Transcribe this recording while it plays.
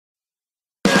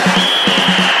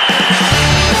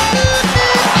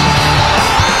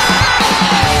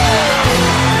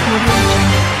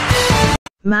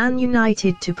Man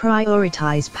United to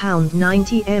prioritise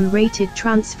 £90m rated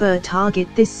transfer target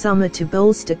this summer to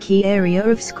bolster key area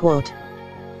of squad.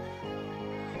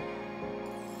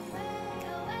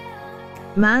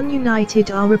 Man United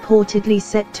are reportedly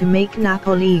set to make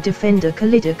Napoli defender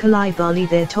Kalidou Koulibaly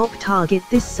their top target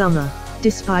this summer,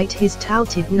 despite his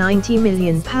touted £90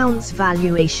 million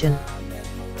valuation.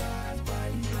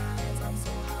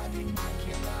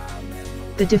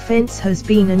 The defence has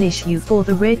been an issue for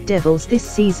the Red Devils this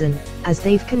season, as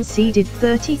they've conceded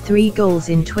 33 goals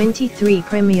in 23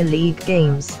 Premier League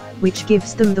games, which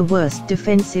gives them the worst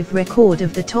defensive record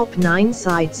of the top 9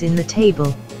 sides in the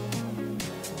table.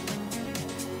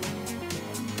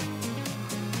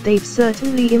 They've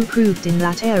certainly improved in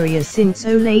that area since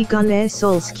Ole Gunnar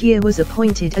Solskjaer was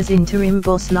appointed as interim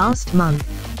boss last month,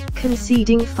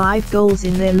 conceding 5 goals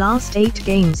in their last 8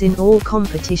 games in all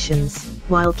competitions,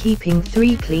 while keeping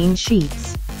 3 clean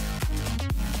sheets.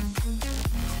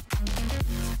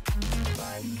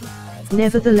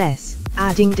 Nevertheless,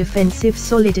 adding defensive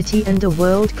solidity and a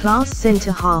world-class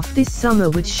centre-half this summer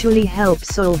would surely help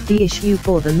solve the issue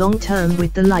for the long term,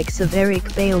 with the likes of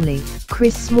Eric Bailey,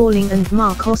 Chris Smalling and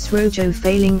Marcos Rojo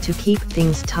failing to keep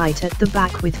things tight at the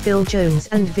back, with Phil Jones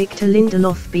and Victor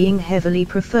Lindelof being heavily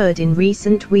preferred in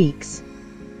recent weeks.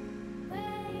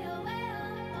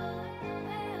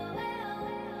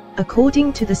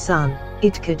 According to The Sun,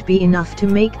 it could be enough to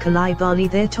make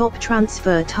Koulibaly their top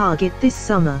transfer target this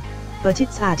summer, but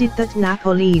it's added that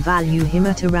Napoli value him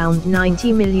at around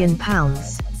 £90 million,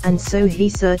 and so he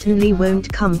certainly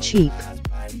won't come cheap.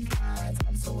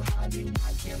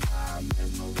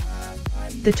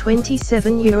 The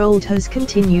 27-year-old has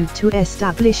continued to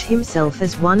establish himself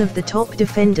as one of the top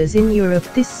defenders in Europe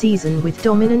this season, with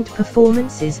dominant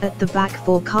performances at the back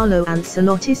for Carlo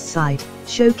Ancelotti's side,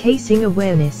 showcasing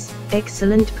awareness,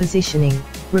 excellent positioning,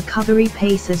 recovery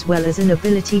pace, as well as an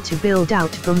ability to build out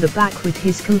from the back with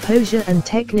his composure and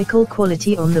technical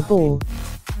quality on the ball.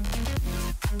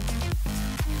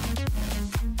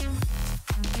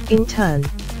 In turn,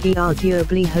 he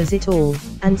arguably has it all,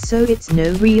 and so it's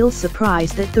no real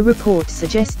surprise that the report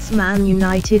suggests Man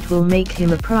United will make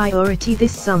him a priority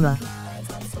this summer.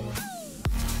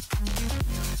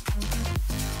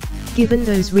 Given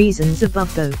those reasons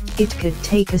above, though, it could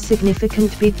take a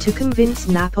significant bid to convince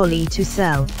Napoli to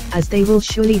sell, as they will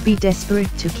surely be desperate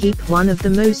to keep one of the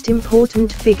most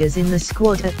important figures in the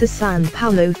squad at the San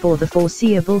Paolo for the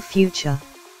foreseeable future.